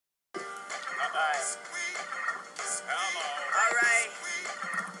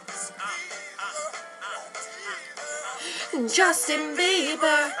Justin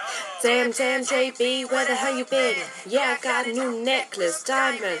Bieber, damn JB, where the hell you been? Yeah, I got a new necklace,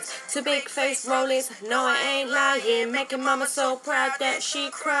 diamonds, two big face rollies. No, I ain't lying, making mama so proud that she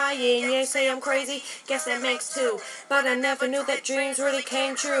crying. Yeah, say I'm crazy, guess that makes two, but I never knew that dreams really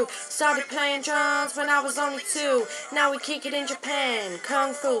came true. Started playing drums when I was only 2. Now we kick it in Japan,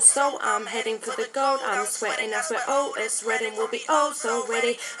 kung fu. So I'm heading for the gold. I'm sweating, I swear Otis Redding will be oh so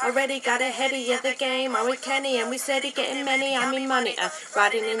ready. Already got ahead of the game. I'm with Kenny and we steady getting many. I mean money.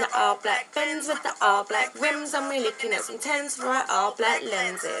 Riding in the all black Benz with the all black rims. And we looking at some 10s for our all black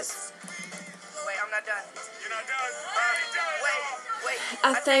lenses. Wait, I'm not done. You're not done? Wait.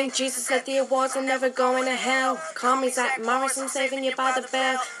 I thank Jesus that the awards are never going to hell. Call me Zach Morris, I'm saving you by the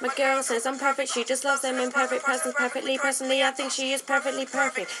bell. My girl says I'm perfect, she just loves them in perfect presence perfectly. Personally, I think she is perfectly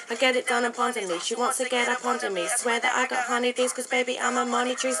perfect. I get it done abundantly, she wants to get up onto me. Swear that I got honeybees, cause baby I'm a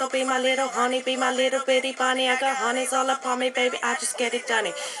money tree. So be my little honey, be my little bitty bunny. I got honeys all upon me, baby, I just get it done.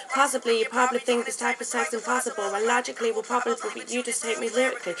 Possibly, you probably think this type of sex impossible. And logically, will probably be you just take me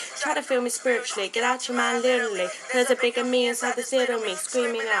lyrically. Try to feel me spiritually, get out your mind literally. There's a bigger me inside this little me,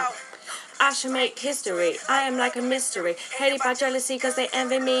 screaming out. I should make history, I am like a mystery. Hated by jealousy cause they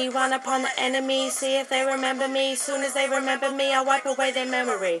envy me. Run upon the enemy, see if they remember me. Soon as they remember me, I wipe away their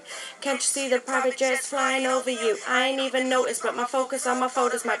memory. Can't you see the private jets flying over you? I ain't even noticed, but my focus on my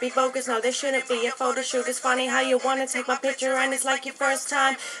photos might be bogus. No, they shouldn't be. A photo shoot is funny how you wanna take my picture and it's like your first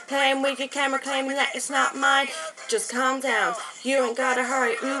time playing with your camera, claiming that it's not mine. Just calm down, you ain't gotta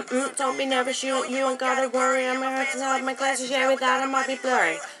hurry. Don't be nervous, you ain't gotta worry. I'm gonna have to have my glasses, yeah, without them might be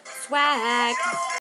blurry. Swag.